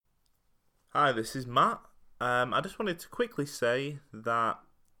Hi, this is Matt. I just wanted to quickly say that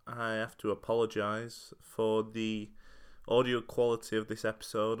I have to apologise for the audio quality of this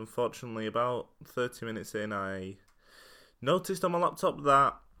episode. Unfortunately, about 30 minutes in, I noticed on my laptop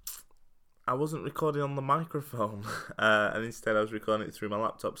that I wasn't recording on the microphone, and instead I was recording it through my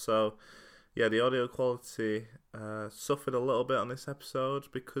laptop. So, yeah, the audio quality suffered a little bit on this episode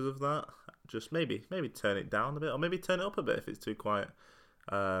because of that. Just maybe turn it down a bit, or maybe turn it up a bit if it's too quiet.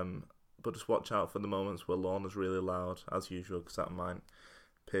 But just watch out for the moments where Lorna's really loud, as usual, because that might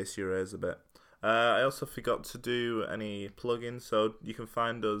pierce your ears a bit. I also forgot to do any plugins, so you can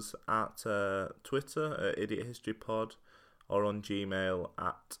find us at Twitter at idiothistorypod or on Gmail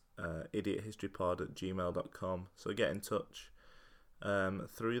at idiothistorypod@gmail.com. So get in touch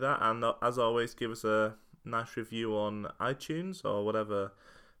through that, and as always, give us a nice review on iTunes or whatever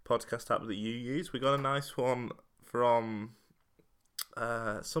podcast app that you use. We got a nice one from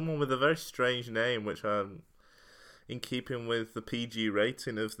someone with a very strange name, which I'm in keeping with the PG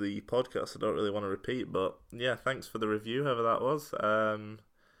rating of the podcast. I don't really want to repeat, but yeah, thanks for the review, whoever that was.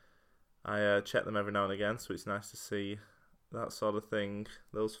 I check them every now and again, so it's nice to see that sort of thing.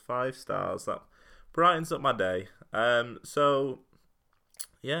 Those 5 stars, that brightens up my day. So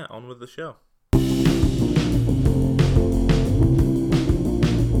yeah, on with the show.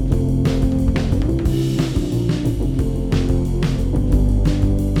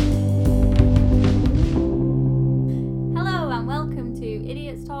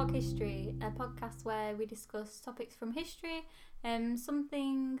 History, a podcast where we discuss topics from history,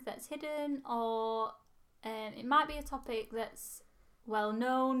 something that's hidden, or it might be a topic that's well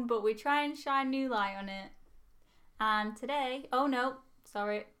known, but we try and shine new light on it. And today,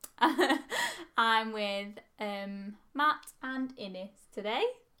 I'm with Matt and Innes today.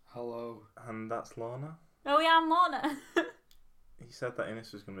 Hello. And that's Lorna. Oh yeah, I'm Lorna. He said that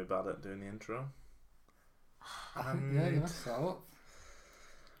Innes was going to be bad at doing the intro. Yeah, you messed that up.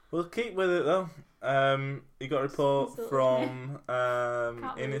 We'll keep with it though. You got a report from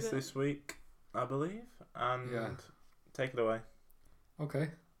Innes this week, I believe, and take it away.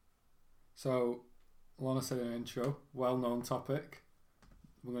 Okay. So, Lorna said in an intro, well-known topic.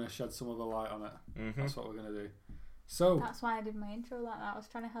 We're going to shed some other light on it. Mm-hmm. That's what we're going to do. So that's why I did my intro like that. I was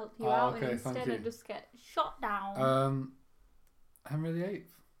trying to help you out, and instead I just get shot down. Henry VIII.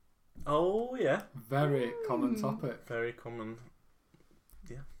 Oh yeah. Very common topic. Very common.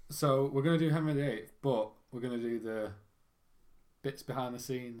 Yeah. So we're going to do Henry VIII, but we're going to do the bits behind the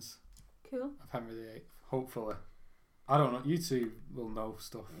scenes of Henry VIII, hopefully. I don't know, you two will know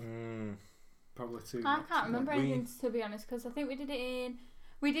stuff. Probably too much. I can't remember anything, to be honest, because I think we did it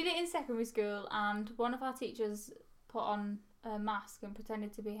in secondary school, and one of our teachers put on a mask and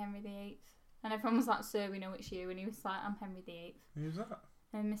pretended to be Henry VIII. And everyone was like, "Sir, we know it's you," and he was like, "I'm Henry VIII." Who's that?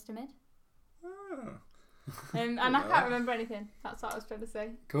 Mr. Mid. Oh. And I can't remember anything. That's what I was trying to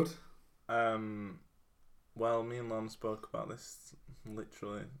say. Good. Well, me and Lon spoke about this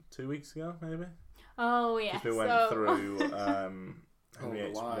literally 2 weeks ago, maybe. Oh yeah. We went through Henry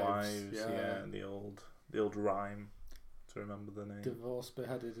VIII's wives, yeah, the old rhyme to remember the name. Divorced,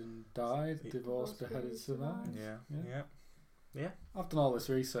 beheaded, and died. Divorced, beheaded, survived. Yeah. I've done all this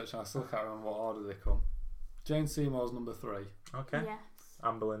research and I still can't remember what order they come. Jane Seymour's number 3. Okay. Yes.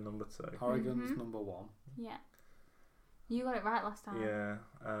 Anne Boleyn number 2. Harrigan's number 1. Yeah. You got it right last time. Yeah.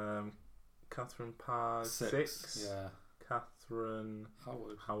 Catherine Parr 6. Yeah. Catherine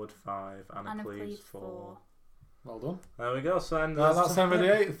Howard 5. Anna Cleves 4. Well done. There we go. So that's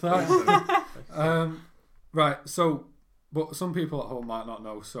Henry VIII. Right. So, but some people at home might not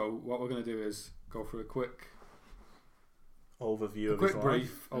know. So what we're going to do is go through a quick overview,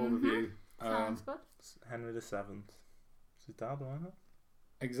 brief overview. Sounds good. Henry VII. It's his dad, wasn't it?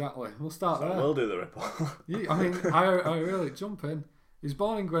 Exactly. We'll start there. We'll do the report. I really jump in. He was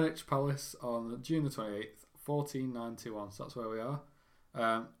born in Greenwich Palace on June the 28th, 1491. So that's where we are.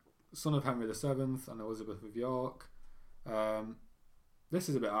 Son of Henry VII and Elizabeth of York. This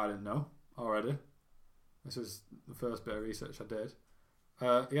is a bit I didn't know already. This is the first bit of research I did.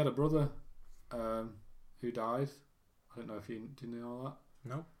 He had a brother who died. I don't know if you know that.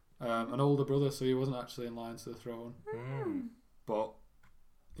 No. An older brother, so he wasn't actually in line to the throne. But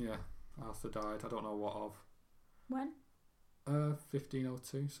yeah, Arthur died. I don't know what of. When?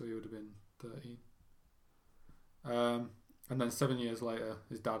 1502, so he would have been 13. And then 7 years later,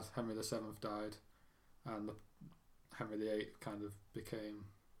 his dad, Henry VII, died, and Henry VIII kind of became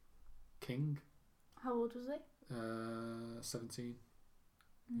king. How old was he? 17.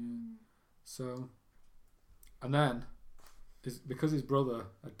 Yeah. So, and then, because his brother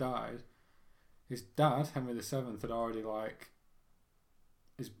had died, his dad, Henry VII, had already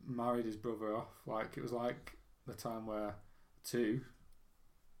married his brother off. Like, it was like the time where none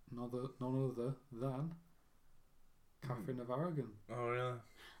other than Catherine of Aragon. Oh, really?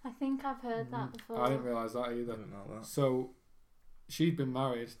 I think I've heard that before. I didn't realise that either. I didn't know that. So she'd been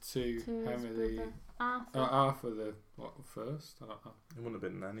married to Henry his brother, Arthur. Arthur the first? I don't know. It wouldn't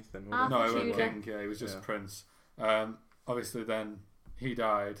have been anything, would Arthur it? No, he wasn't Tudor. king. Yeah, he was just Yeah. prince. Obviously, then he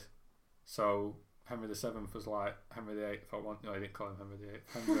died. So Henry VII was like, Henry VIII. No, he didn't call him Henry VIII.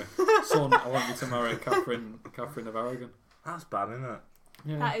 Henry, son, I want you to marry Catherine of Aragon. That's bad, isn't it?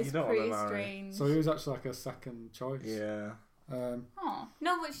 Yeah. That You is don't pretty wanna marry. strange. So he was actually like a second choice. Yeah. Oh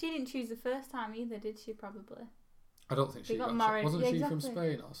no, but she didn't choose the first time either, did she? Probably. I don't think They she got got married. Wasn't Yeah, she from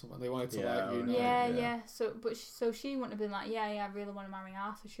exactly. Spain or something? They wanted to Yeah, like unite. Yeah, yeah. yeah. So she wouldn't have been like, yeah, I really want to marry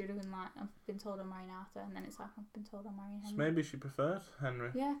Arthur. She would have been like, I've been told I'm marrying Arthur, and then it's like, I've been told I'm marrying So Henry. maybe she preferred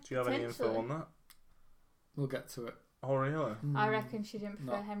Henry. Yeah. Do you have any info potentially. on that? We'll get to it. Oh, really? I reckon she didn't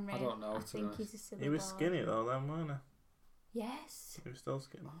prefer No, Henry. I don't know, I to think be he's a silly He was boy. skinny though, then, weren't he? Yes. He was still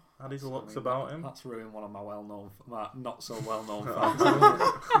skinny. Had his That's looks ruined- about him. That's ruined one of my not so well-known facts. hasn't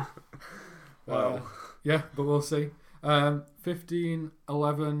it? Well, Yeah, but we'll see.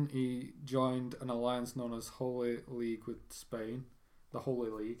 1511, he joined an alliance known as Holy League with Spain. The Holy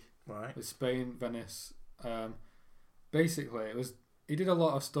League right. with Spain, Venice. Basically, he did a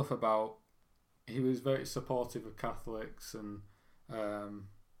lot of stuff about. He was very supportive of Catholics and.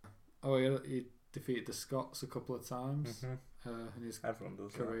 He defeated the Scots a couple of times in his Everyone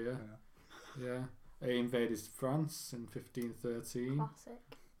does career. that. Yeah. He invaded France in 1513.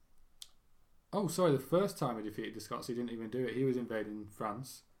 Classic. Oh, sorry, the first time he defeated the Scots, he didn't even do it. He was invading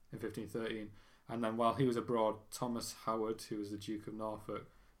France in 1513. And then while he was abroad, Thomas Howard, who was the Duke of Norfolk,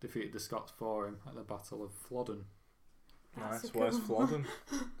 defeated the Scots for him at the Battle of Flodden. That's Nice. a Where's good one. Flodden?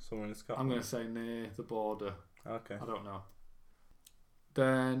 Somewhere in Scotland. I'm going to say near the border. Okay. I don't know.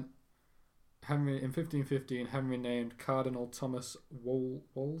 Then, in 1515, Henry named Cardinal Thomas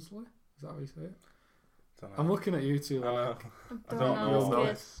Wolsey. Is that how you say it? Don't know. I'm looking at you two. I know. Like, I don't know You'll all know.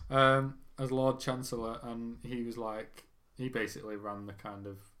 this. as Lord Chancellor, and he was like, he basically ran the kind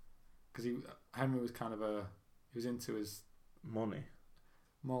of, because Henry was kind of he was into his Money.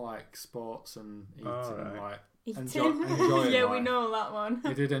 more like sports and eating Oh, and right. like Eating. enjoying Yeah, we life. know that one.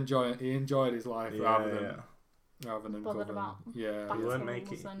 he enjoyed his life rather than Bothered govern. about Yeah, You weren't battles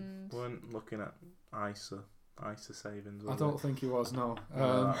making- and Weren't looking at ISA savings. I don't think he was. No,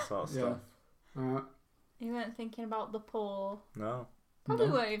 that sort of yeah. stuff. you weren't thinking about the poor. No. Probably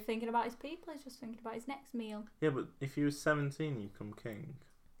No. weren't even thinking about his people. He's just thinking about his next meal. Yeah, but if you was 17, you become king.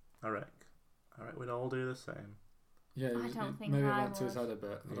 I reckon we'd all do the same. Yeah, I don't think maybe it I went to his would. head a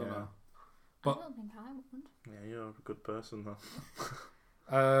bit. I don't Yeah. know. But- I don't think I would. Yeah, you're a good person though.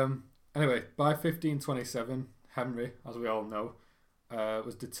 Anyway, by 1527, Henry, as we all know,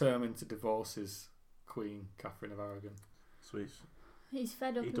 was determined to divorce his queen, Catherine of Aragon. Sweet. He's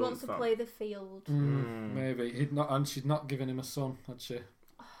fed up. He He wants to don't play the field. Maybe and she'd not given him a son, had she?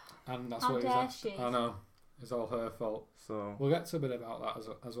 And that's How what he dare was asked. she? I know. It's all her fault. So We'll get to a bit about that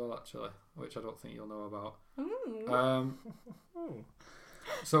as well, actually, which I don't think you'll know about. Ooh.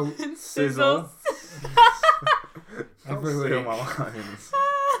 So sizzle. every Don't steal week. my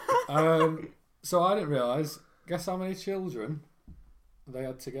lines. So I didn't realise. Guess how many children they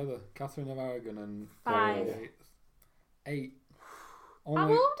had together? Catherine of Aragon and 5. Henry VIII. 8. How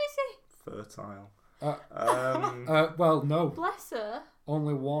Only. old is he? Fertile. Well, no. Bless her.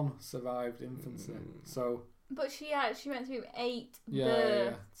 Only 1 survived infancy. So But she actually went through 8 Yeah,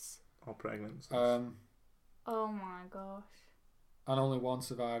 births. Or pregnancies. Oh my gosh. and only 1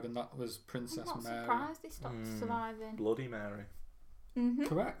 survived, and that was I'm Princess not Mary. surprised he stopped surviving. Bloody Mary. Mm-hmm.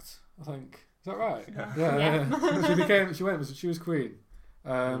 Correct, I think. Is that right? Yeah. Yeah. She was queen.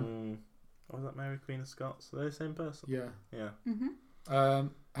 Was that Mary Queen of Scots? Are they the same person? Yeah. Yeah. Mm-hmm.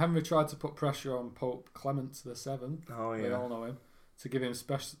 Henry tried to put pressure on Pope Clement VII. Oh We yeah. all know him, to give him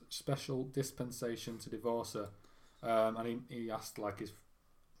special dispensation to divorce her, and he asked like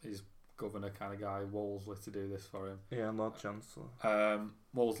his governor kind of guy Wolsey to do this for him. Yeah, Lord Chancellor.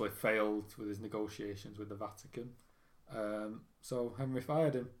 Wolsey failed with his negotiations with the Vatican, so Henry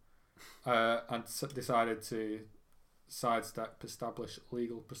fired him, and decided to sidestep established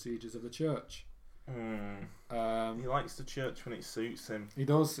legal procedures of the church. He likes the church when it suits him, He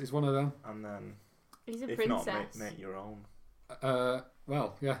does. He's one of them. and then He's a if princess. not, make your own.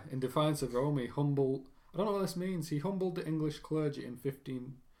 Well, yeah. In defiance of Rome, he humbled. I don't know what this means. He humbled the English clergy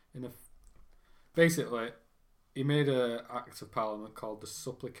basically, he made an act of parliament called the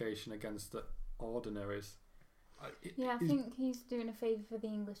Supplication against the Ordinaries. Yeah, I think he's doing a favour for the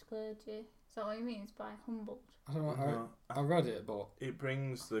English clergy. Is that what you mean? It's by humbled. I don't know. No, I read it, but it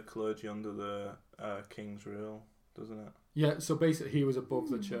brings the clergy under the king's rule, doesn't it? yeah. So basically, he was above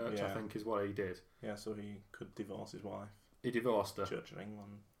the church. I Yeah. think is what he did. Yeah, so he could divorce his wife. He divorced her. Church of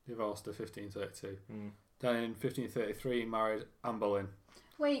England. Divorced her 1532. Mm. Then in 1533, he married Anne Boleyn.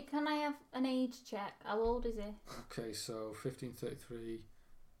 Wait, can I have an age check? How old is he? Okay, so 1533,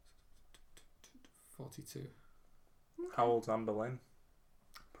 42. How old's Anne Boleyn?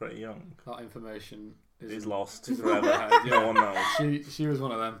 Pretty young. That information He's is lost is forever. yeah. No one knows. She was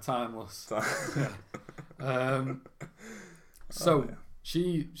one of them timeless. So- Yeah. So Oh, yeah.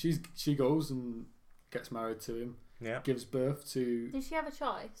 she goes and gets married to him. Yeah. Gives birth to. Did she have a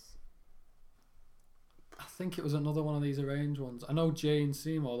choice? I think it was another one of these arranged ones. I know Jane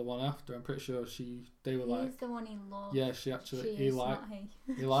Seymour, the one after. I'm pretty sure they were like. He's the one he loved. Yeah, she actually. She He is, liked. not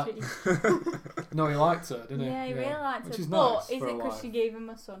he. He liked. She. No, he liked her, didn't he? Yeah, he really liked Which her. is But nice is for it a because wife. she gave him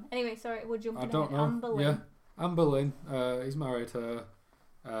a son? Anyway, sorry, we're jumping I don't ahead. know. Anne Boleyn. Yeah, Anne Boleyn. He's married her.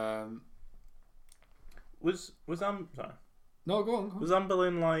 Was Anne sorry? No, go on. Was Anne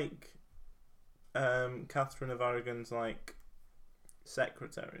Boleyn like Catherine of Aragon's like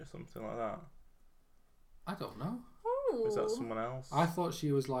secretary or something like that? I don't know. Ooh. Was that someone else? I thought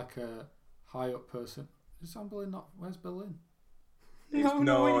she was like a high up person. Is Anne Boleyn not? Where's Boleyn? It's, No,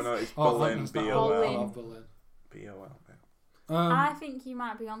 no, it's Boleyn. it's not Boleyn. Oh, Boleyn. B-O-L. Yeah. I think you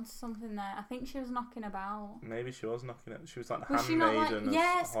might be onto something there. I think she was knocking about. Maybe she was knocking it. She was like the Was she not like handmaiden.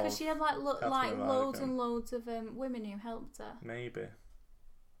 yes? of Because she had like Catherine of loads Aragon. and loads of women who helped her. Maybe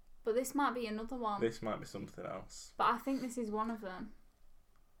But this might be another one. this might be something else. But I think this is one of them.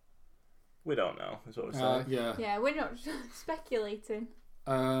 We don't know. Is what we're saying. Yeah. Yeah, we're not speculating.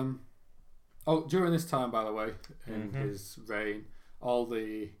 During this time, by the way, in Mhm. his reign, all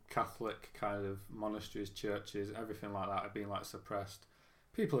the Catholic kind of monasteries, churches, everything like that are being like suppressed.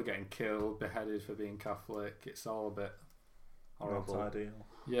 People are getting killed, beheaded for being Catholic. It's all a bit horrible. Not ideal.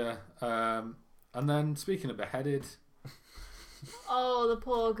 Yeah. And then speaking of beheaded, Oh, the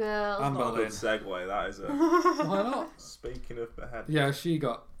poor girl. Anne Not a Boleyn. good segue. That is it. Why not? Speaking of behead. Yeah, she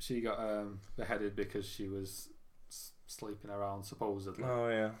got beheaded because she was sleeping around supposedly. Oh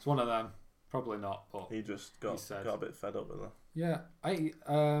yeah. It's one of them. Probably not, but He just He got said. a bit fed up with her. yeah. You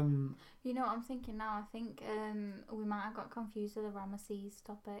know what I'm thinking now? I think we might have got confused with the Ramesses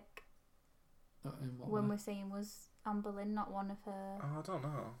topic In what when way? we're saying was Anne Boleyn not one of her. Oh,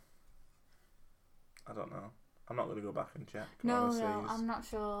 I don't know. I'm not going to go back and check. No, Ramesses. I'm not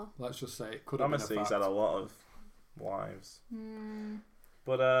sure. Let's just say it could have been a Ramesses fact. had a lot of wives, Hmm.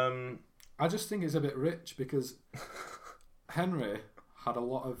 but I just think it's a bit rich because Henry had a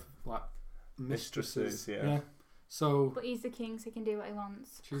lot of like mistresses. Mistresses, yeah. So But he's the king, so he can do what he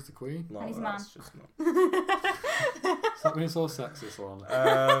wants. she's the queen. no, And his that's just not. Stop being so sexist, Lorna.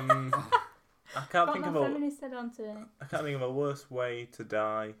 I can't Got think my of a. feminist head onto it. I can't think of a worse way to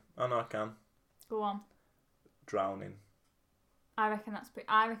die. Oh no, I can. Go on. Drowning. I reckon that's pretty.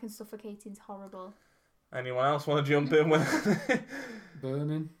 I reckon suffocating's horrible. Anyone else want to jump in with?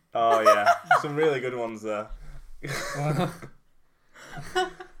 Burning. Oh yeah, some really good ones there.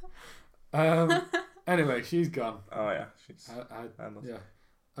 Anyway, she's gone. Oh yeah, she's. I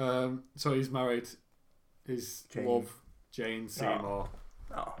yeah. So he's married his Jane. love, Jane Seymour,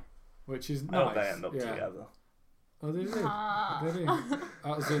 Oh, which is I nice. hope they end up yeah. together. Oh, did he? Ah. Did he?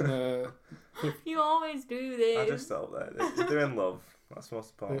 That was in You always do I this. just hope they're in love. That's the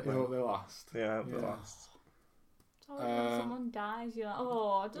most they important. last. Yeah, I hope they Yeah. last. So when someone dies, you're like,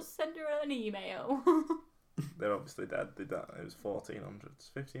 oh, just send her an email. They're obviously dead. They died. It was 1400s,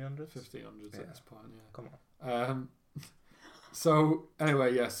 1500s. 1500s Yeah. at this point, yeah. Come on. So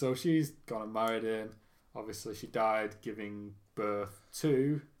anyway, yeah. So she's gone and married him. Obviously, she died giving birth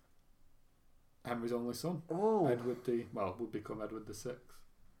to Henry's only son, Oh. Edward would become Edward the Sixth.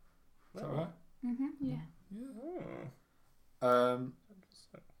 Is that right? Yeah. Yeah.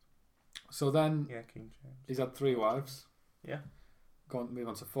 So then Yeah, King James. he's had 3 wives. Yeah. Move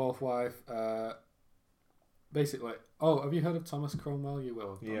on to 4th wife. Basically, have you heard of Thomas Cromwell? You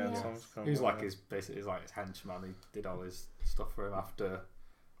will. Have done, Yeah, Yes. Thomas Cromwell. He's like he's like his henchman. He did all his stuff for him after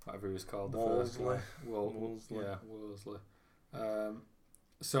whatever he was called. The first Wolsey. guy. Wolsey. Yeah, Wolsey.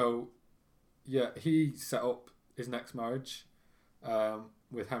 So, yeah, he set up his next marriage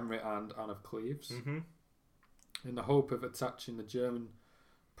with Henry and Anne of Cleves Mm-hmm. in the hope of attaching the German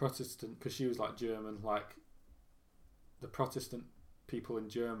Protestant, because she was like German, like the Protestant people in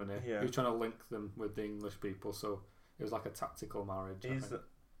Germany. Yeah. He was trying to link them with the English people, so it was like a tactical marriage. I think.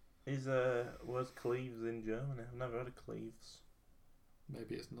 Where's Cleves in Germany? I've never heard of Cleves.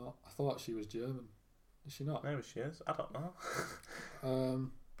 Maybe it's not. I thought she was German. Is she not? Maybe she is. I don't know.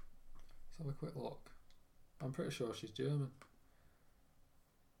 Let's have a quick look. I'm pretty sure she's German.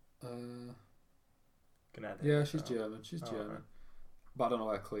 Can edit Yeah, it she's out. German. She's Oh, German. right. But I don't know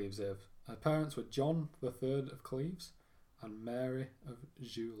where Cleves is. Her parents were John III of Cleves and Mary of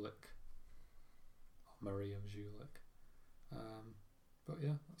Jülich. Or Marie of Jülich. But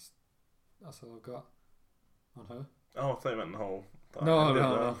yeah, that's all I've got on her. Oh, I thought you meant the whole.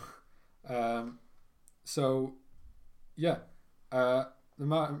 No. So, yeah, the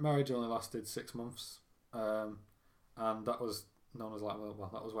marriage only lasted 6 months, and that was known as like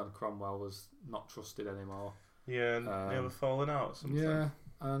that was when Cromwell was not trusted anymore. Yeah, and they were falling out or something. Yeah,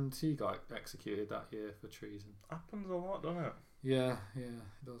 and he got executed that year for treason. Happens a lot, doesn't it? Yeah,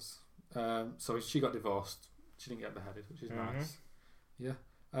 it does. So she got divorced. She didn't get beheaded, which is nice. Yeah.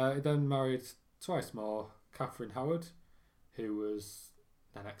 He then married twice more Catherine Howard, who was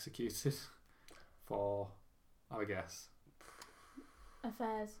then executed for, I guess.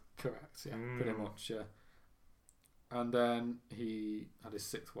 Affairs. Correct, yeah, pretty much, yeah. And then he had his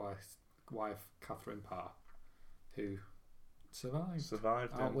sixth wife Catherine Parr, who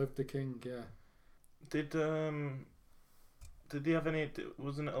survived him. outlived the king, yeah. Did he have any?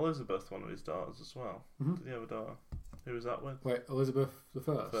 Wasn't Elizabeth one of his daughters as well? Mm-hmm. Did he have a daughter? Who was that with? Wait, Elizabeth the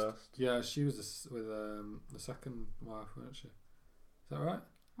First? First. Yeah, she was with the second wife, wasn't she? Is that right?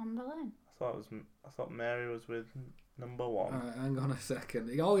 Anne Boleyn. I thought Mary was with number one. Hang on a second.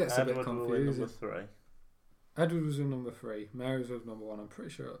 It all gets Edward a bit was with confusing. number 3. Edward was with number 3. Mary was with number 1. I'm pretty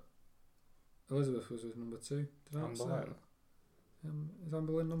sure Elizabeth was with number 2. Did I Anne not say Boleyn. that? Is Anne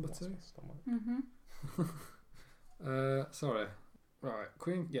Boleyn number 2? Sorry. Right,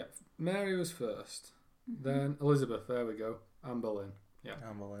 Queen. Yeah, Mary was first. Mm-hmm. Then Elizabeth. There we go. Anne Boleyn. Yeah.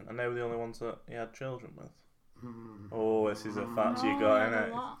 Anne Boleyn. And they were the only ones that he had children with. Hmm. Oh, this is a fact you Oh, got, yeah,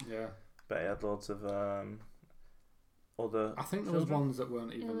 innit? a lot. Yeah. Bet he had loads of other I think there was children, ones that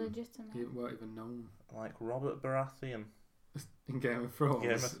weren't even known like Robert Baratheon. in Game of Thrones.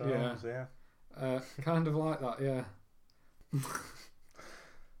 Game of Thrones, yeah. Kind of like that. Yeah. You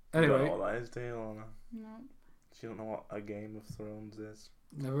don't Anyway, know what that is, do you, Lorna? No, You don't know what a Game of Thrones is.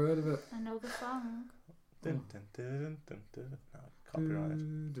 never heard of it. I know the song. Dun, dun, dun, dun, dun. No,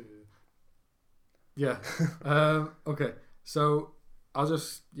 copyrighted. Yeah. Okay. So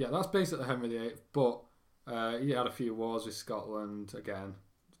that's basically Henry VIII, but he had a few wars with Scotland again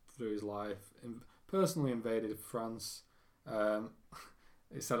through his life. Personally invaded France.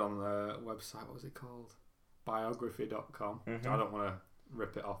 It said on the website, what was it called? Biography.com. Mhm. I don't want to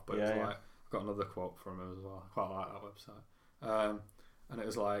rip it off, but it was like, I've got another quote from him as well. I quite like that website. And it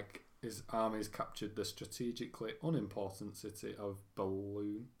was like, his armies captured the strategically unimportant city of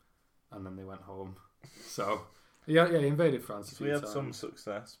Balloon, and then they went home. So, he invaded France. So we had some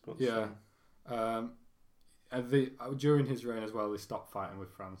success, but yeah. And during his reign as well, they stopped fighting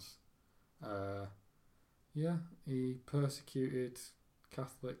with France. He persecuted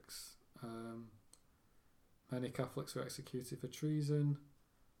Catholics. Many Catholics were executed for treason.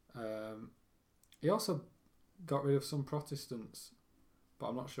 He also got rid of some Protestants, but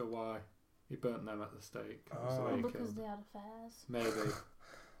I'm not sure why. He burnt them at the stake. Because they had affairs. Maybe.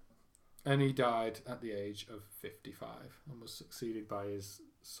 And he died at the age of 55 and was succeeded by his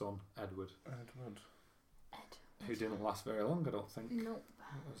son Edward. Who didn't last very long, I don't think. Nope.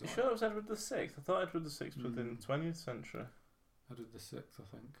 You sure it was Edward the Sixth? I thought Edward the Sixth was in the 20th century. Edward the Sixth, I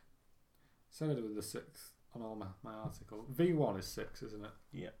think. It said Edward the Sixth on all my article. V1 is 6, isn't it?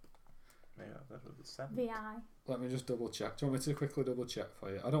 Yep. Maybe that's Edward the Seventh. VI. Let me just double check. Do you want me to quickly double check for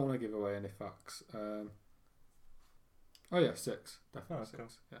you? I don't want to give away any facts. 6. Definitely 6. Cool.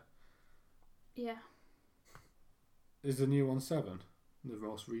 Yeah. Yeah. Is the new one 7? The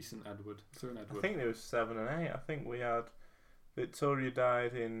most recent Edward. Is there an Edward? I think there was 7 and 8. I think we had Victoria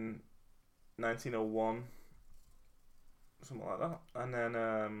died in 1901, something like that, and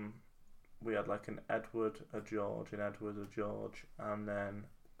then we had like an Edward, a George, an Edward, a George, and then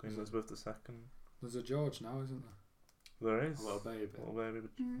Queen Elizabeth II. There's a George now, isn't there? There is A little baby.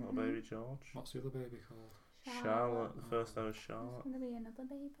 little baby George. What's the other baby called? Charlotte. The first name was Charlotte. There's going to be another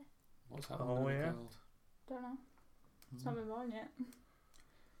baby. What's that Oh, one yeah. called? Don't know. It's not been born yet.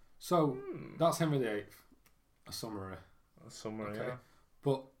 So, that's Henry VIII. A summary. A summary, Okay. yeah.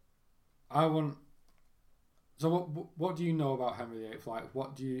 But I want. So what do you know about Henry VIII? Like,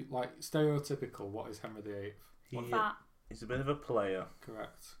 what do you like? Stereotypical. What is Henry VIII? Fat. He's a bit of a player.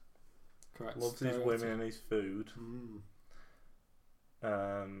 Correct. Loves his women and his food.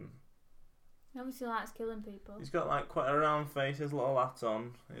 He obviously likes killing people. He's got like quite a round face. He has a little hat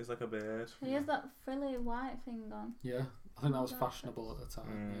on. He's like a beard. He has that frilly white thing on. Yeah, I think that was fashionable at the time.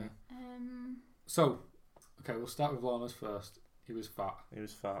 Mm. Yeah. So, okay, we'll start with Lorna's first. he was fat. He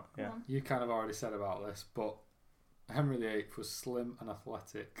was fat, yeah. Go on. You kind of already said about this, but Henry VIII was slim and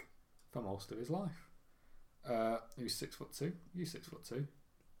athletic for most of his life. He was 6'2". You 6'2".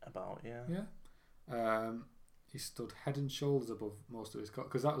 About, yeah. Yeah. He stood head and shoulders above most of his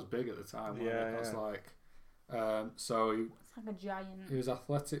because that was big at the time. Wasn't Yeah, it? That's yeah. like. So It's like a giant. he was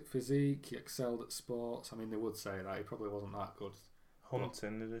athletic physique. He excelled at sports. I mean, they would say that he probably wasn't that good.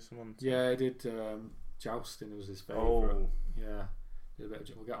 Hunting, did he do some hunting? Yeah, he did. Jousting was his favourite. Oh. Yeah, did a bit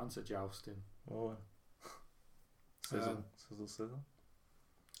of, we'll get onto jousting. Oh. Sizzle, Um, sizzle, sizzle.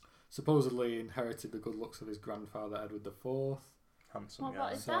 Supposedly inherited the good looks of his grandfather Edward IV. Handsome What guy.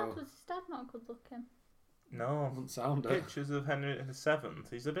 about his dad? Was his dad not good looking? No. Doesn't sound it. Pictures of Henry VII.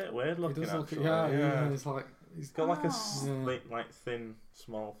 He's a bit weird He looking, does look. actually. Yeah. He's like He's got like a Oh. slick, like thin,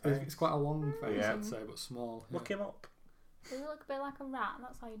 small face. it's quite a long face, Yeah. I'd say, but small. Yeah. Look him up. Does he look a bit like a rat?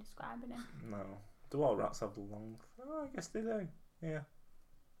 That's how you're describing him. No. Do all rats have long? Oh, I guess they do. Yeah.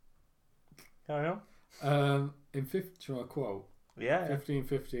 Carry on. In do you want a quote? Yeah.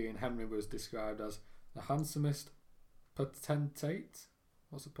 1515, Henry was described as the handsomest potentate.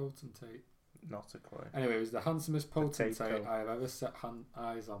 What's a potentate? Not a clue. Anyway, it was the handsomest potentate Potato. I have ever set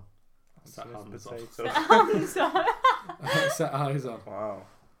eyes on. Set hands on. Potato. I'm sorry. Set eyes on. Wow.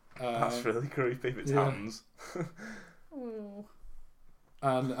 That's really creepy if it's yeah. hands. Ooh.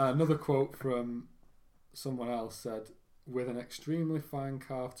 And another quote from someone else said, with an extremely fine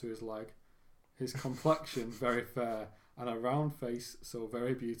calf to his leg, his complexion very fair, and a round face so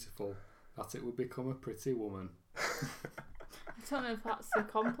very beautiful that it would become a pretty woman. I don't know if that's a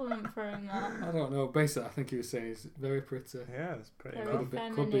compliment for him. That. I don't know. Basically, I think he was saying he's very pretty. Yeah, it's pretty Very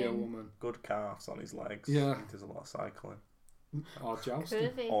nice. Could be a feminine. woman. Good calves on his legs. Yeah. He does a lot of cycling. Or jousting.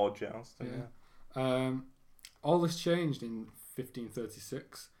 Curvy. Or jousting, yeah. All this changed in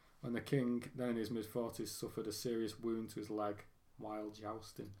 1536 when the king, then in his mid-40s, suffered a serious wound to his leg while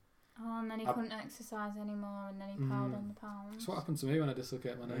jousting. Oh, and then he couldn't exercise anymore, and then he piled on the pounds. That's what happened to me when I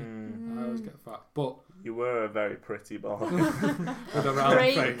dislocate my knee. Mm. I always get fat. But You were a very pretty boy. with a round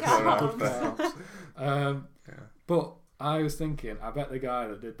Great face. calves. Good calves. Yeah. But I was thinking, I bet the guy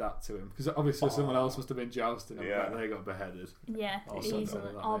that did that to him, because obviously someone else must have been jousting him, Yeah. but they got beheaded. Yeah, Or something easily.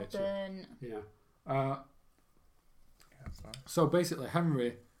 of that Or nature. burnt. Yeah. Yeah, that's nice. So basically,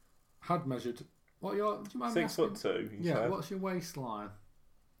 Henry had measured. What your? Do you mind me asking? 6'2", you Yeah. said? What's your waistline?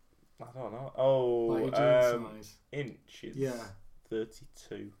 I don't know. Oh, Like your jean size? inches. Yeah.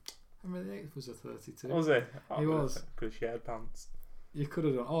 32. Henry VIII was a 32. Was he? He was. Because she had pants. You could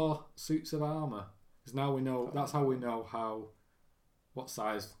have done. Or suits of armour. Because now we know. That's how we know what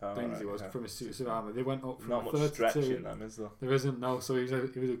size Oh, things right, he was yeah. from his suits of armour. They went up from Not much 32. stretching then, is there? There isn't no. So he was a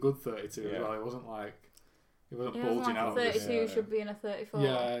good 32 as Yeah. well. It wasn't like it wasn't It bulging wasn't like out. a of his- 32 Yeah. should be in a 34.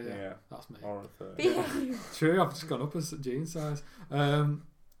 Yeah, yeah, Yeah. that's me. Or a 30. Behave. True, I've just gone up a jean size.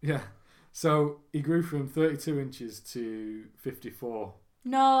 Yeah. So he grew from 32 inches to 54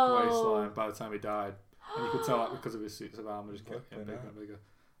 No. waistline by the time he died. And you could tell that because of his suits of armour just kept getting Flipping bigger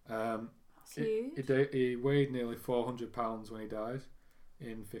hell. and bigger. That's huge. He weighed nearly 400 pounds when he died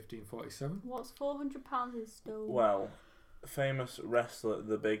in 1547. What's 400 pounds in stone? Well, famous wrestler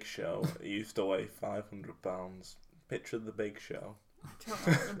The Big Show used to weigh 500 pounds. Picture The Big Show. I don't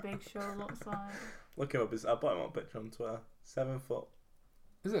know what the big show looks like. Look him up. I put him on a picture on Twitter. 7 foot.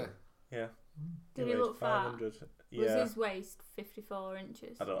 Is it? Yeah. Did he weighed look fat? 500. Was Yeah. his waist 54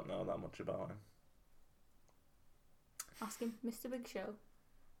 inches? I don't know that much about him. Ask him, Mr. Big Show.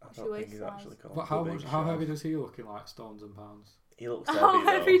 I What's don't your think waist he's size? actually called But how The much? Big How Show. heavy does he look in like stones and pounds? He looks heavy How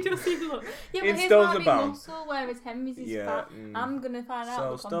heavy though. does he look? Yeah, In but his stones might and be pounds. muscle, whereas Henry's is Yeah. fat. mm. I'm gonna find out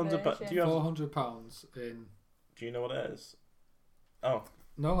So the stones and conversion. do you have? 400 pounds in. Do you know what it is? Oh,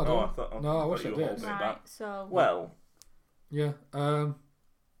 No, I oh, don't. I thought. No, I thought wish you I were did. holding it Right, back. so Well, Yeah.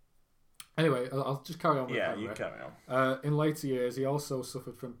 Anyway, I'll just carry on with yeah, Henry. you carry on. In later years, he also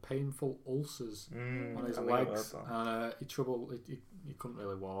suffered from painful ulcers on his I think I've legs, heard that. and he couldn't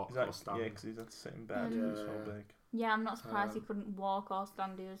really walk Is or that, stand. yeah, because he's had to sit in bed. Mm. He's so Yeah. big. yeah, I'm not surprised he Um, couldn't walk or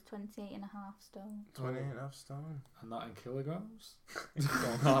stand. He was 28 and a half stone. 28.5 stone. And that in kilograms?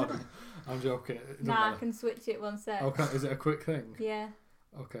 No, I'm joking. It doesn't Nah, I matter. can switch it one sec. Okay, is it a quick thing? Yeah,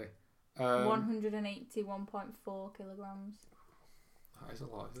 Okay. 181.4 kilograms. That is a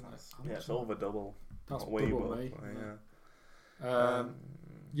lot, isn't it? That's, How yeah, much it's is that? over double. That's what we double were, me. Yeah.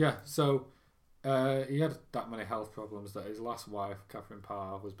 Yeah, so he had that many health problems that his last wife, Catherine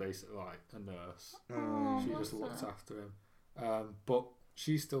Parr, was basically like a nurse. Oh, She bless just looked her. after him. But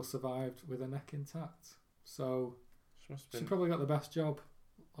she still survived with her neck intact. So She must she have been. probably got the best job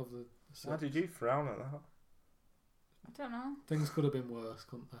of the How six. did you frown at that? I don't know. Things could have been worse,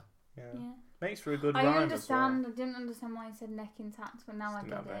 couldn't they? Yeah. Makes for a good I rhyme understand. I didn't understand why he said neck intact, but now I Still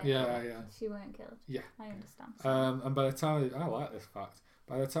get not it. there. Yeah. She weren't killed. Yeah. I understand. And by the time I like this fact,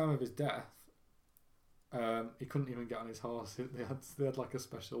 by the time of his death, he couldn't even get on his horse. They had like a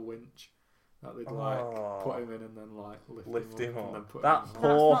special winch that they'd like put him in and then like lift him up. And then put That him in.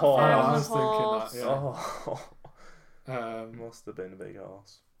 poor That's not fair I on was the thinking that. horse. Yeah. Oh, must have been a big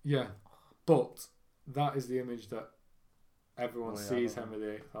horse. Yeah, but that is the image that everyone Oh, yeah, sees I know.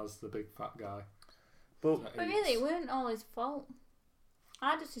 Henry VIII as the big fat guy. But that But eats. really, it weren't all his fault.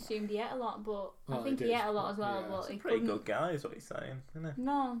 I just assumed he ate a lot, but I Well, think he he did, ate a lot as well. yeah. But he's a he pretty couldn't. good guy, is what he's saying, isn't he?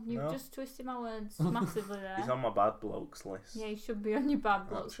 No, you've No? just twisted my words massively there. He's on my bad blokes list. Yeah, he should be on your bad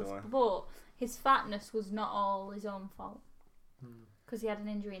blocks. Actually. But his fatness was not all his own fault Hmm. because he had an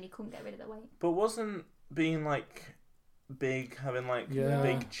injury and he couldn't get rid of the weight. But wasn't being like big, having like Yeah.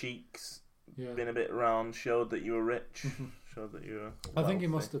 big cheeks, Yeah. being a bit round, showed that you were rich? Showed that you were I think he wealthy.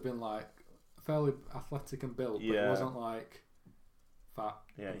 must have been like fairly athletic and built, but Yeah. he wasn't like fat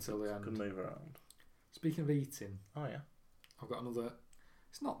Yeah, he until could, the end. could move around. Speaking of eating, Oh yeah. I've got another.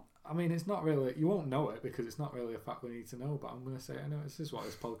 It's not. I mean, it's not really. You won't know it because it's not really a fact we need to know. But I'm going to say it anyway. This is what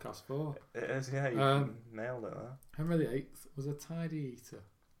this podcast's for. It is, yeah, you nailed it there. Henry VIII was a tidy eater.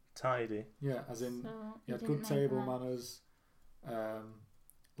 Tidy. Yeah, as in So he had didn't good make table that. manners.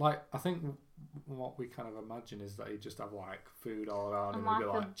 Like I think what we kind of imagine is that he'd just have like food all around And him. He'd be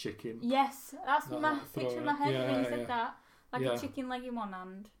like a- like chicken. Yes, that's Not my like picture in throwing- my head when you yeah. said that. Like Yeah. a chicken leg in one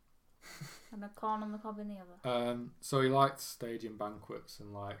hand and a corn on the cob in the other. So he liked staging banquets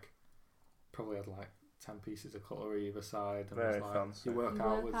and like probably had like 10 pieces of cutlery either side. And Very was like, fancy. You work You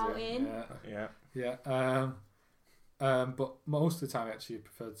out work with out it. in. Yeah. Yeah. Yeah. But most of the time he actually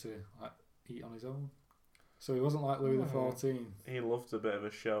preferred to like eat on his own. So he wasn't like Louis Oh. XIV. He loved a bit of a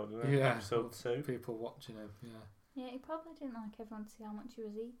show, didn't he? Yeah. Episode 2. People watching him. Yeah. Yeah, he probably didn't like everyone to see how much he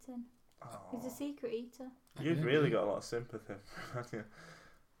was eating. Oh. He's a secret eater. You've Yeah. really got a lot of sympathy, haven't you?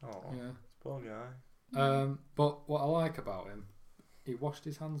 Oh, Yeah. poor guy. But what I like about him, he washed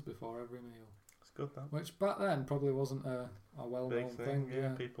his hands before every meal, It's good that. which back then probably wasn't a well-known Big thing, thing. yeah.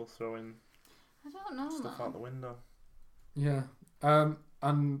 Yeah. People throwing I don't know. stuff man. out the window. Yeah.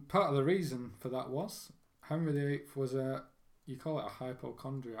 And part of the reason for that was Henry VIII was you call it a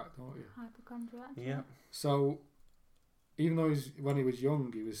hypochondriac, don't you? Hypochondriac. Yeah. So even though when he was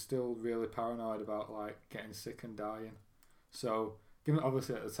young, he was still really paranoid about like getting sick and dying. So given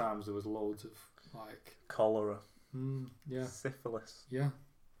obviously at the times there was loads of like Cholera. yeah, Syphilis.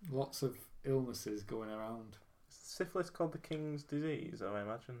 lots of illnesses going around. Is syphilis called the king's disease? I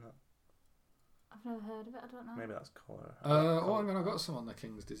imagine that. I've never heard of it. I don't know. Maybe that's cholera. I've got some on the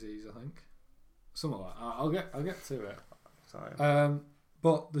King's disease, I think. Something like that. I'll get to it. Sorry.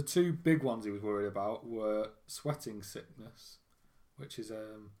 But the two big ones he was worried about were sweating sickness, which is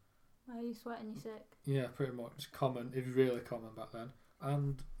Why are you sweating? You sick? yeah, pretty much common. It was really common back then,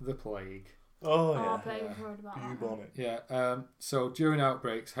 and the plague. Oh, I yeah. bet he was worried about that. Bubonic. Yeah. So during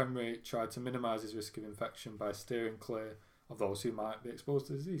outbreaks, Henry tried to minimise his risk of infection by steering clear of those who might be exposed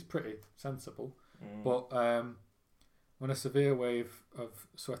to the disease. Pretty sensible. But when a severe wave of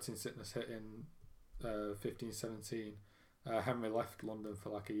sweating sickness hit in 1517, Henry left London for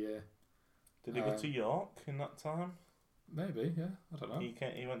like a year. Did he go to York in that time? Maybe, yeah. I don't know.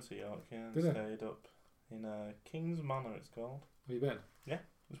 He went to York, yeah, and Did he? stayed up in King's Manor, it's called. Have you been?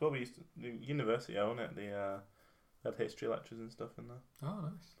 It's where we used to, the university own it, they had history lectures and stuff in there. Oh,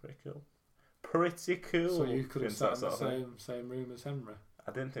 nice. Pretty cool. Pretty cool. So you could have Since sat that in the sort of thing. same room as Henry.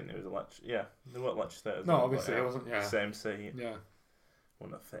 I didn't think there was a lecture. Yeah, there weren't lecture theatres. No, but obviously it wasn't. Yeah. Same seat. Yeah.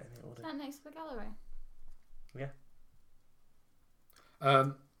 Wouldn't have fit in it, would Is it? that next to the gallery?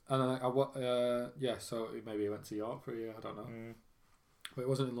 And then so maybe he went to York for a year. I don't know. But it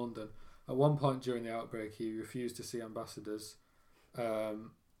wasn't in London. At one point during the outbreak, he refused to see ambassadors,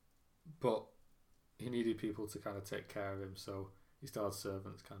 but he needed people to kind of take care of him, so he still had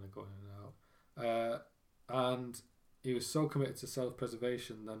servants kind of going in and out. And he was so committed to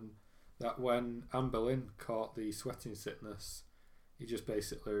self-preservation then that when Anne Boleyn caught the sweating sickness, he just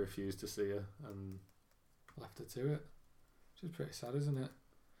basically refused to see her and left her to it, which is pretty sad, isn't it?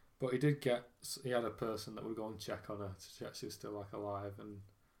 But he had a person that would go and check on her to check she was still like alive and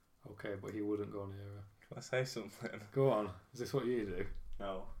okay, but he wouldn't go near her. Can I say something? Go on. Is this what you do?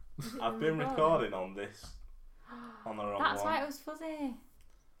 No. Is it I've the been recording on this. On the wrong That's one. why it was fuzzy.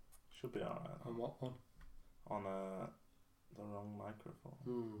 Should be alright. On what one? On the wrong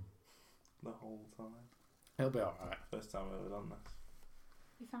microphone. The whole time. It'll be alright. First time I've ever done this.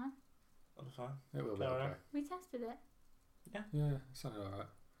 You fine? That'll be fine. It will be Carry on. okay. We tested it. Yeah, it sounded alright.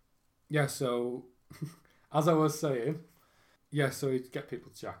 Yeah, so as I was saying, so he'd get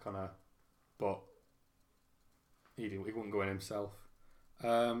people to jack on her, but he wouldn't go in himself.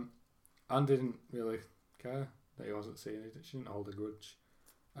 Anne didn't really care that he wasn't seeing it. She didn't hold a grudge.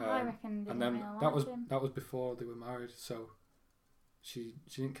 I reckon they and didn't then really that like him. was before they were married, so she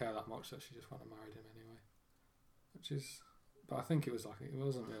didn't care that much that she just went and married him anyway. But I think it wasn't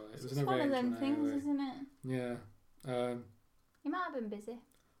really. It was an one of them arrangement things, anyway. isn't it? Yeah. He might have been busy.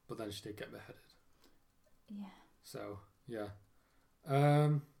 But then she did get beheaded. Yeah. So yeah.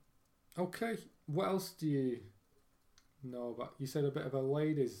 Okay. What else do you know about? You said a bit of a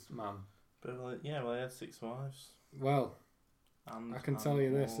ladies' man. But he had 6 wives. Well, And I can tell you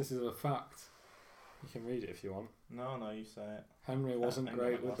more. this is a fact. You can read it if you want. No, you say it. Henry wasn't hang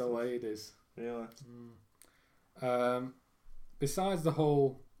great on, with the glasses. ladies. Really? Besides the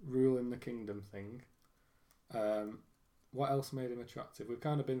whole ruling the kingdom thing, what else made him attractive? We've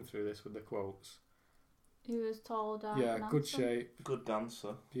kind of been through this with the quotes. He was tall, dark, Yeah, and good handsome. shape, Good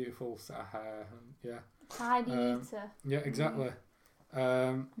dancer. beautiful set of hair, and yeah. Tidy eater. Yeah, exactly.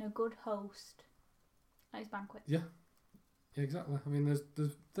 And a good host at his banquets. Yeah, exactly. I mean, there's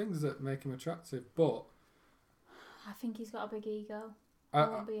things that make him attractive, but I think he's got a big ego. I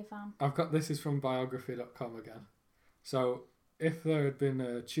won't be a fan. I've got this is from biography.com again. So if there had been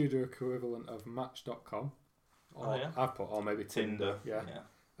a Tudor equivalent of Match.com, or maybe Tinder, yeah.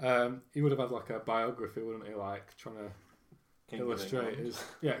 He would have had like a biography, wouldn't he? Like trying to King illustrate of England.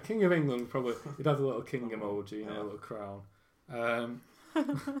 his King of England. Probably he'd have a little king emoji, a little crown.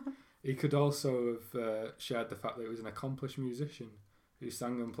 He could also have shared the fact that he was an accomplished musician who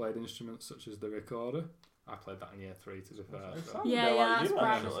sang and played instruments such as the recorder. I played that in year 3, to be fair. It So. sounds a Yeah, bit like that's you,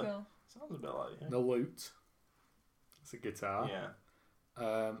 primary actually. school. Sounds a bit like you. The lute. It's a guitar.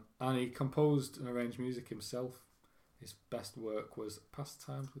 Yeah. And he composed and arranged music himself. His best work was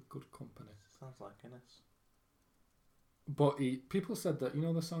Pastimes with Good Company. Sounds like Guinness. But people said that, you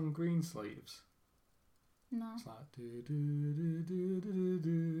know the song Greensleeves? No. It's like do do do do do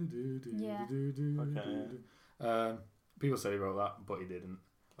do do do Yeah. do do Okay, do. People say he wrote that, but he didn't.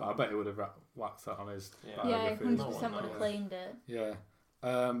 But I bet he would have whacked that on his Yeah. Yeah, biography. 100% would have Yeah. claimed it. Yeah.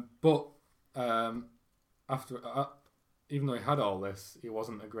 But after even though he had all this, he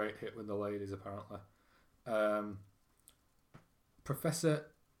wasn't a great hit with the ladies apparently. Professor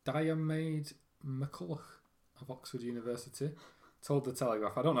Diarmaid McCulloch of Oxford University told the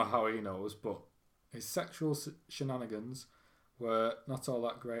Telegraph, I don't know how he knows, but his sexual shenanigans were not all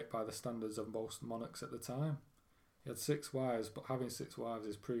that great by the standards of most monarchs at the time. He had 6 wives, but having 6 wives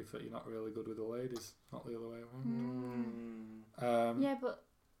is proof that you're not really good with the ladies, not the other way around. Yeah, but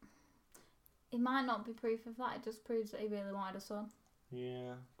it might not be proof of that. It just proves that he really wanted a son.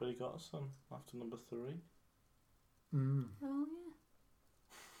 Yeah, but he got a son after number 3. Oh,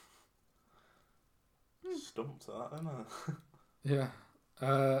 yeah. Stumped at that, didn't I?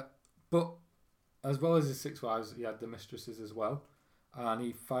 Yeah. But as well as his 6 wives, he had the mistresses as well. And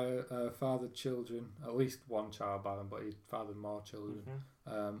he fathered children, at least one child by them, but he fathered more children.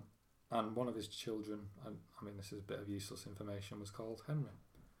 Mm-hmm. And one of his children, and I mean this is a bit of useless information, was called Henry.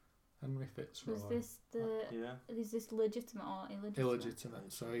 Henry Fitzroy. Was this is this legitimate or illegitimate?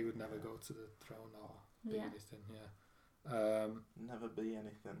 Illegitimate, so he would never go to the throne or be anything, Never be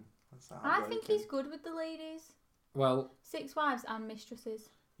anything. That's I think he's good with the ladies. Well, 6 wives and mistresses.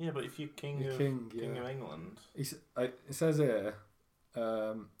 Yeah, but if you're king You're of king, king yeah. of England, it says here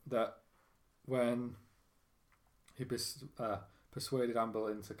that when he persuaded Anne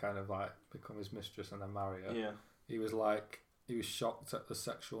Boleyn to kind of like become his mistress and then marry her, yeah, he was shocked at the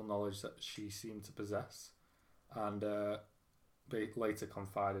sexual knowledge that she seemed to possess, and they later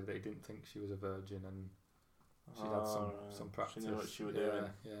confided that he didn't think she was a virgin and she'd had some practice. She knew what she was doing.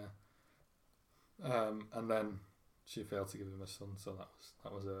 Yeah. And then she failed to give him a son, so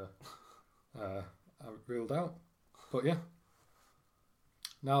that was ruled out. But yeah.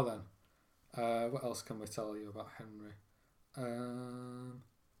 Now then, what else can we tell you about Henry?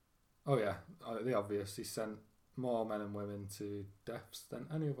 The obvious. He sent more men and women to deaths than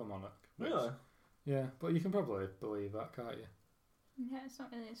any other monarch. Really? Yeah, but you can probably believe that, can't you? Yeah, it's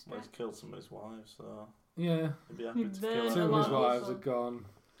not really a Well, stretch. he's killed some of his wives, so Yeah. he'd be happy He'd to burn kill a 2 of lot his of wives people. had gone.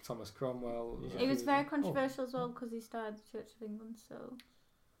 Thomas Cromwell. Yeah. It was very Oh, controversial as well because he started the Church of England, so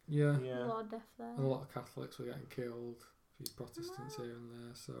yeah. a lot of death there. And a lot of Catholics were getting killed. A few Protestants here and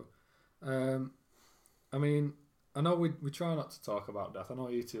there. So, I mean, I know we try not to talk about death. I know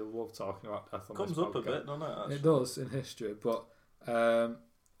you two love talking about death on Comes this up a podcast. bit, doesn't it? Actually? It does in history, but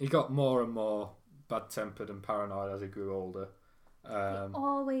he got more and more bad-tempered and paranoid as he grew older. You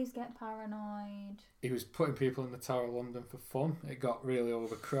always get paranoid. He was putting people in the Tower of London for fun. It got really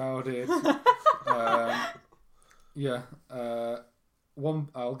overcrowded. Yeah.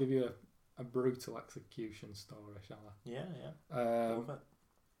 I'll give you a brutal execution story, shall I? Yeah. Um, Love it.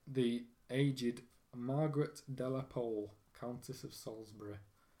 the aged Margaret de la Pole, Countess of Salisbury.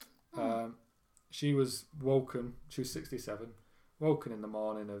 Oh. She was woken. She was 67, woken in the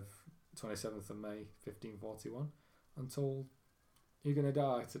morning of 27th of May, 1541, and told, "You're gonna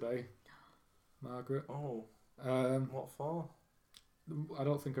die today, Margaret." Oh, What for? I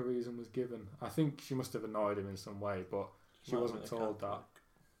don't think a reason was given. I think she must have annoyed him in some way, but she Might have wasn't been a told that. Catholic.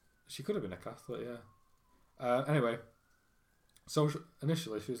 She could have been a Catholic, yeah. Anyway, so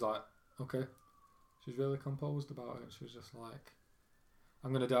initially she was like, okay. She was really composed about it. She was just like,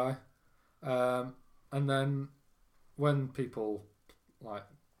 I'm going to die. And then when people like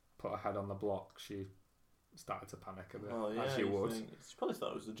put her head on the block, she started to panic a bit, Oh, yeah. as she would. She probably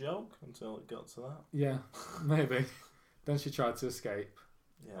thought it was a joke until it got to that. Yeah, maybe. Then she tried to escape.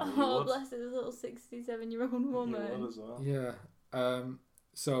 Yeah. you Oh, would. bless this little 67-year-old You woman. would as well. Yeah.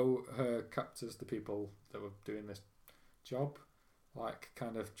 So her captors, the people that were doing this job, like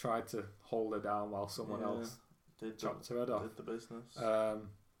kind of tried to hold her down while someone else did chopped her head off. Did the business.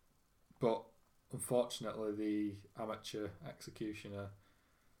 But unfortunately, the amateur executioner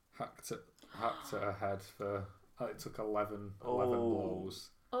hacked at her head for. It took 11 blows.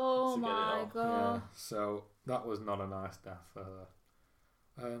 Oh To get it my off. Yeah, god. so that was not a nice death for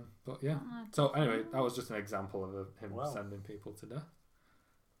her. But yeah. Ah, So anyway, that was just an example of him Wow. sending people to death.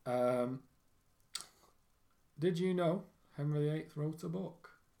 Did you know Henry VIII wrote a book?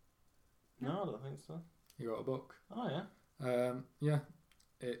 No, I don't think so. He wrote a book. Oh, yeah. Yeah,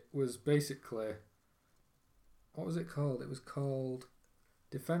 it was basically, what was it called? It was called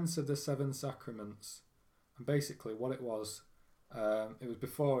Defence of the Seven Sacraments, and basically what it was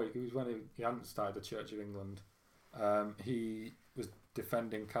before it was when he hadn't started the Church of England. He was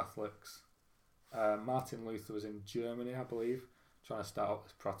defending Catholics. Martin Luther was in Germany, I believe, trying to start up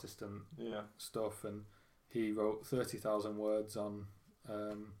this Protestant stuff, and he wrote 30,000 words on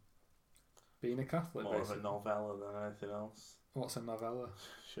being a Catholic. More basically. of a novella than anything else. What's a novella?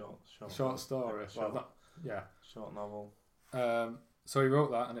 Short Story. Yeah. Short novel. So he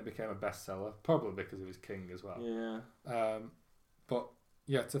wrote that, and it became a bestseller, probably because he was king as well. Yeah. But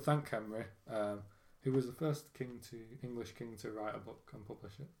yeah, to thank Henry, who was the first English king to write a book and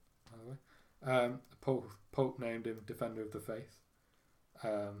publish it, by the way. The Pope named him Defender of the Faith.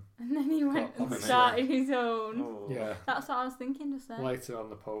 And then he went and Oh, started his own. Oh. Yeah. That's what I was thinking just then. Later on,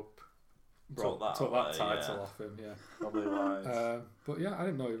 the Pope Took that title yeah. off him. Yeah. Probably wise. But yeah, I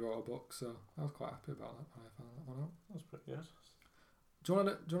didn't know he wrote a book, so I was quite happy about that when I found that one out. That's pretty good. Do you want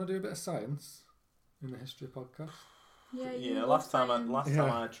to do a bit of science in the history podcast? Yeah, last time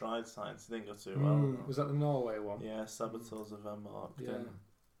I tried science, it didn't go too well. Was that the Norway one? Yeah, Saboteurs of Denmark. Yeah.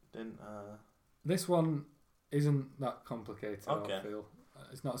 Didn't This one isn't that complicated. Okay. I feel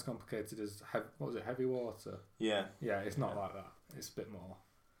it's not as complicated as Heavy Water? Yeah. Yeah, it's not like that. It's a bit more.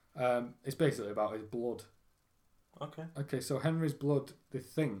 It's basically about his blood. Okay. Okay, so Henry's blood, they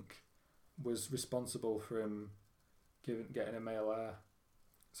think, was responsible for him getting a male heir.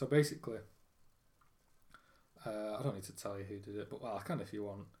 So basically, I don't need to tell you who did it, but well, I can if you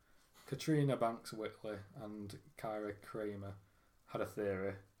want. Katrina Banks Whitley and Kyra Kramer had a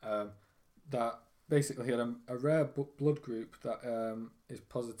theory that basically he had a rare blood group that is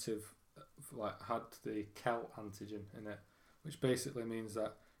positive, had the Kel antigen in it, which basically means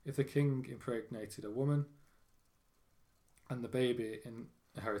that if the king impregnated a woman and the baby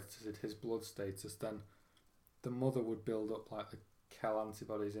inherited his blood status, then the mother would build up like the Kel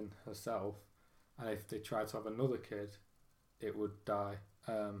antibodies in herself, and if they tried to have another kid, it would die.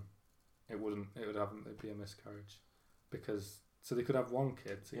 It'd be a miscarriage, so they could have one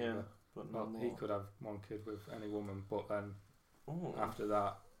kid together. Yeah, but no more. He could have one kid with any woman, but then Ooh. after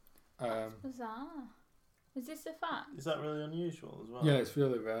that, That's bizarre. Is this a fact? Is that really unusual as well? yeah, it's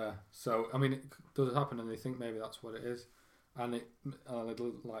really rare. So I mean, it does happen, and they think maybe that's what it is, and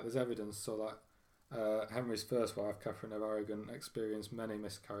there's evidence so that Henry's first wife, Catherine of Aragon, experienced many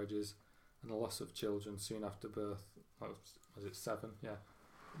miscarriages and the loss of children soon after birth. Was it 7? Yeah,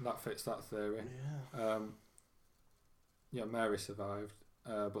 and that fits that theory. Yeah. Mary survived,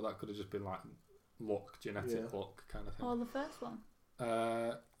 but that could have just been like genetic luck kind of thing. Oh, the first one?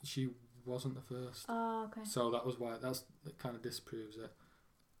 She wasn't the first. Oh, okay. So that was why it kind of disproves it.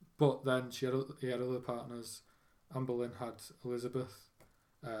 But then he had other partners. Anne Boleyn had Elizabeth,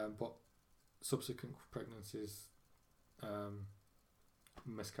 but subsequent pregnancies,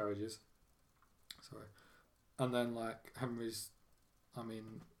 miscarriages. Sorry, and then Henry's,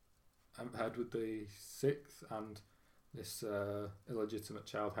 Edward the VI and this illegitimate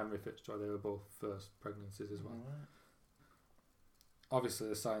child, Henry Fitzroy. They were both first pregnancies as well. Alright. Obviously,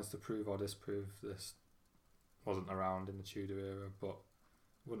 the science to prove or disprove this wasn't around in the Tudor era, but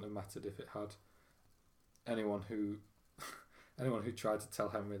wouldn't have mattered if it had. Anyone who tried to tell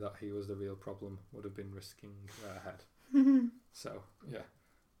Henry that he was the real problem would have been risking their head. So, yeah.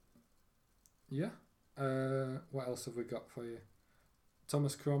 What else have we got for you?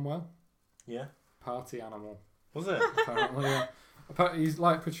 Thomas Cromwell, Yeah. party animal. Was it? Apparently, yeah. Apparently, he's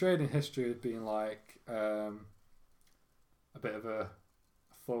like portrayed in history as being like a bit of a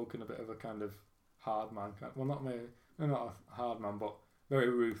thug and a bit of a kind of hard man. Well, not a hard man, but very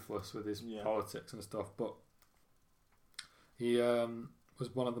ruthless with his politics and stuff. But he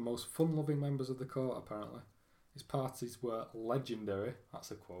was one of the most fun-loving members of the court. Apparently, his parties were legendary.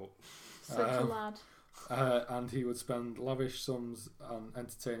 That's a quote. Such a lad. And he would spend lavish sums on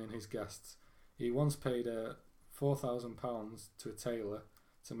entertaining his guests. He once paid £4,000 to a tailor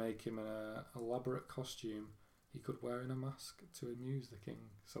to make him an elaborate costume he could wear in a mask to amuse the king.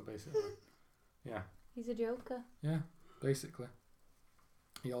 So basically, yeah. He's a joker. Yeah, basically.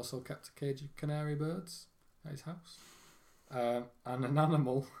 He also kept a cage of canary birds at his house. And an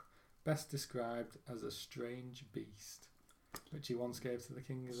animal best described as a strange beast, which he once gave to the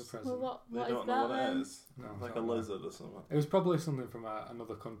king as a present. Well, They what don't is know that what then? it is. No, Like a don't know. lizard or something. It was probably something from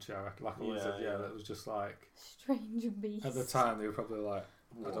another country, I reckon, like a lizard, Yeah. that was just like... Strange beast. At the time, they were probably like,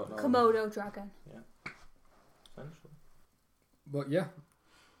 I don't know. Komodo dragon. Essentially. But yeah.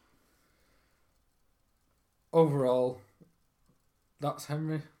 Overall, that's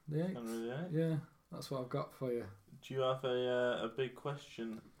Henry VIII. Henry VIII. Yeah, that's what I've got for you. Do you have a big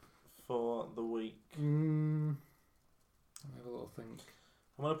question for the week? Let me have a little think.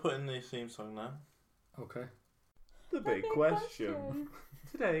 I'm going to put in the theme song now. Okay. The big question.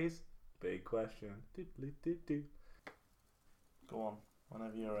 Today's big question. Do. Go on,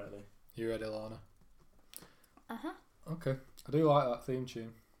 whenever you're ready. You ready, Lana? Uh-huh. Okay. I do like that theme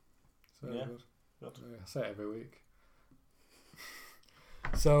tune. It's very Yeah. good. Good. Yeah, I say it every week.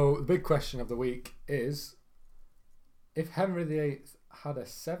 So, the big question of the week is, if Henry VIII had a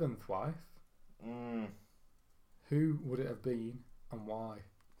seventh wife, who would it have been and why?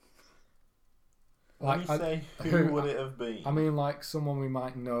 When you say who would it have been? I mean, like someone we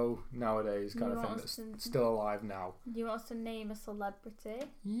might know nowadays, kind You of thing, want that's us to- still alive now. You want us to name a celebrity?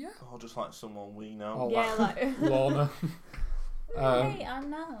 Yeah. Or just like someone we know. Oh, Yeah, like... Lorna. Wait, I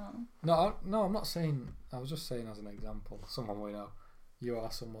know. No, I'm not saying. I was just saying as an example, someone we know. You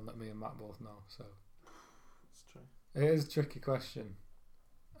are someone that me and Matt both know, so It's true. it is a tricky question.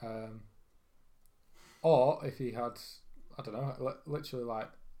 Or if he had, I don't know, literally like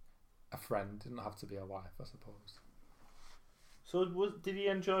a friend, didn't have to be a wife, I suppose. So did he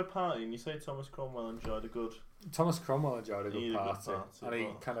enjoy partying? You say Thomas Cromwell enjoyed a good... Thomas Cromwell enjoyed a He good had a good party, party, and he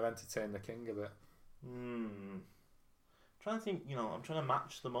but- kind of entertained the king a bit. Trying to think, I'm trying to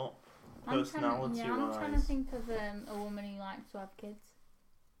match them up I'm personality-wise. trying to think of a woman who likes to have kids.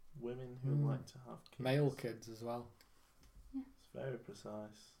 Women who like to have kids. Male kids as well. It's very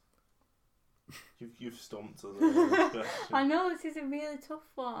precise. You've stumped us on this question. I know, this is a really tough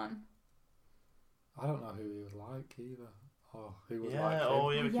one. I don't know who he was like either, or who was Yeah,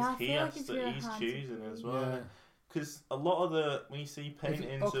 like him. yeah, because Yeah, I he feel like has it's to, really he's hard to choosing as choose. well. Yeah. Because a lot of when you see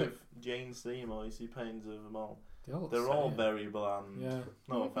paintings okay. of Jane Seymour, you see paintings of them all. They They're all same. very bland. Yeah.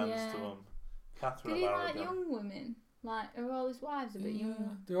 No offence Yeah. to them. Catherine Did he of like Aragon. young women? Like, are all his wives a bit younger?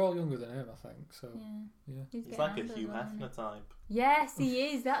 They're all younger than him, I think. So Yeah. yeah. He's He's getting like a older as Hugh well, isn't he? Hefner type. Yes, he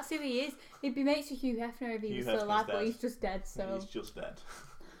is. That's who he is. He'd be mates with Hugh Hefner if he Hugh was still Hefner's alive, but dead. he's just dead, so... He's just dead.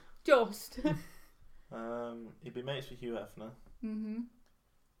 Just. He'd be mates with Hugh Hefner. hmm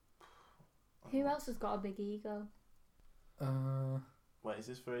Who else has got a big ego? Wait, is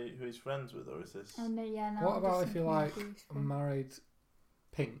this for who he's friends with, or is this? Oh, no, yeah, no. What I'm about just if you thinking of like who's from- married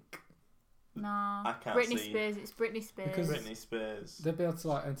Pink? Nah. I can't Britney see- Spears. It's Britney Spears. Because- Britney Spears. They'd be able to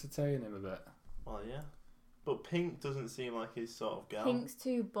like entertain him a bit. Well, yeah. But Pink doesn't seem like his sort of gal. Pink's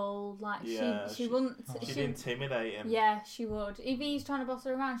too bold. Like, Yeah, she wouldn't... She'd intimidate him. Yeah, she would. If he's trying to boss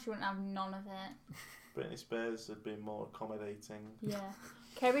her around, she wouldn't have none of it. Britney Spears would be more accommodating. Yeah.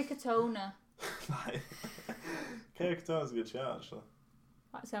 Kerry Katona. Like, Kerry Katona's a good shout, actually.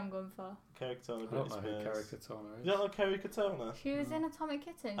 That's who I'm going for. Kerry Katona, I don't Britney know Spears. who Kerry Katona is. You don't know Kerry Katona? She was in Atomic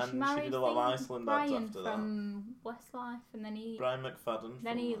Kitten. And She she married did a lot of Iceland ads Brian after that. from Westlife, and then he Brian McFadden.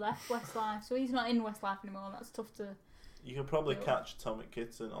 then from he that. left Westlife, so he's not in Westlife anymore. That's tough to. You can probably Really? catch Atomic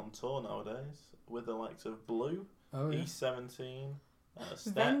Kitten on tour nowadays with the likes of Blue, Oh yeah. E17, Steps,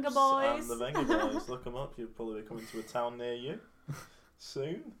 Venga Boys. and the Venga Boys. Look them up. You'll probably be coming to a town near you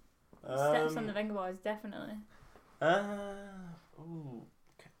soon. Steps on the Venga Boys, definitely. Ooh.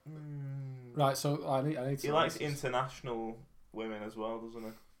 Right, so I need to. He likes international women as well, doesn't he?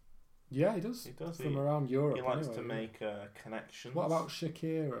 Yeah, he does. He does. From around Europe. He likes anyway, to yeah. make connections. What about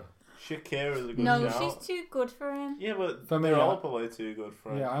Shakira? Shakira's a good No, shout. she's too good for him. Yeah, but For me, they're all I- probably too good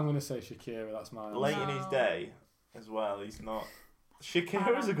for him. Yeah, I'm going to say Shakira. That's mine. Late in his No. day, as well, he's not. Bad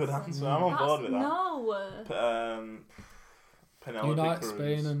Shakira's a good answer. answer. I'm on board with that. No. Penelope Unite Cruz.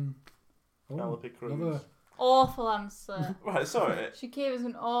 Spain and. Oh, Penelope Cruz. another- Awful answer. Right, sorry. Shakira's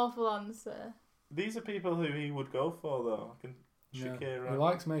an awful answer. These are people who he would go for, though. Yeah. Shakira. He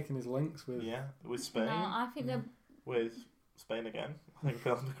likes making his links with. Yeah, with Spain. No, I think With Spain again. I think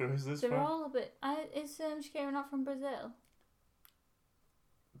Penelope Cruz is they're from. all a bit. Is Shakira not from Brazil?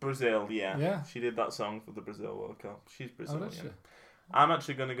 Brazil, yeah. Yeah. She did that song for the Brazil World Cup. She's Oh, Brazilian. did she? I'm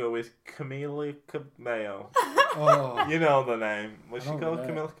actually going to go with Camila Cabello. Oh. You know the name. Was I she know called the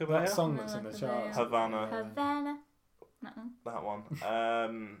name. Camila Cabello? That song that's in the Camila charts. Havana. Yeah. Havana. No. That one. I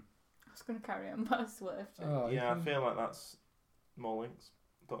was going to carry on, but I swerved. Oh, you Yeah, I can- feel like that's more links.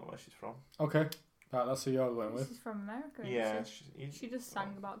 Don't know where she's from. Okay. Right, that's who you're going This with. is from America. Isn't Yeah, she? She just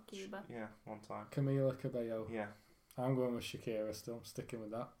sang about Cuba. Yeah, one time. Camila Cabello. Yeah, I'm going with Shakira still. I'm sticking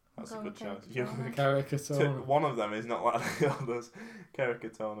with that. that's a Go good with choice. Caricatona. Caricatona. One of them is not like the others.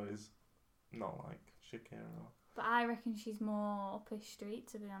 Caricatona is not like Shakira. But I reckon she's more uppish street,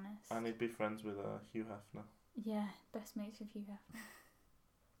 to be honest. And he'd be friends with Hugh Hefner. Yeah, best mates with you, Hefner.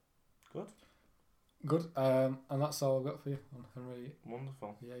 Good. Good. And that's all I've got for you on Henry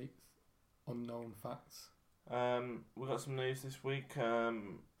Wonderful. VIII. Unknown facts. We got some news this week.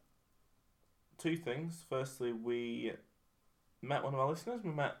 Two things. Firstly, we met one of our listeners.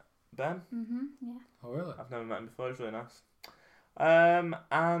 We met Ben. Yeah. Oh, really? I've never met him before. He's really nice.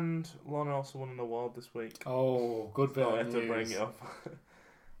 And Lorna also won an award this week. Oh, good bit So I of had to bring news. it up.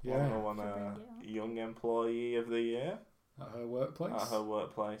 Yeah. Lorna won Should bring a it up. Young Employee of the Year At her workplace. at her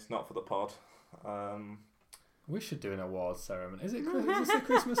workplace. Not for the pod. We should do an award ceremony. Is this a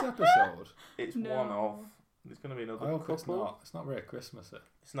Christmas episode? It's No. one of. There's going to be another I hope couple. it's not. It's not very Christmassy.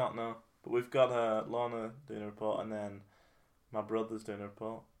 It's not, no. But we've got Lorna doing a report, and then my brother's doing a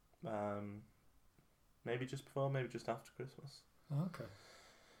report. Maybe just before, maybe just after Christmas. Oh, okay.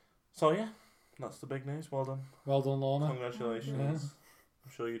 So yeah, that's the big news. Well done. Well done, Lorna. Congratulations. Yeah.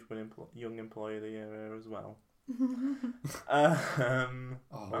 I'm sure you'd win Young Employee of the Year here as well. Oh,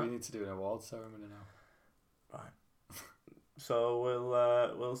 Right. we need to do an award ceremony now.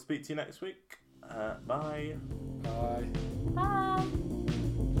 So we'll speak to you next week. Bye. Bye. Bye.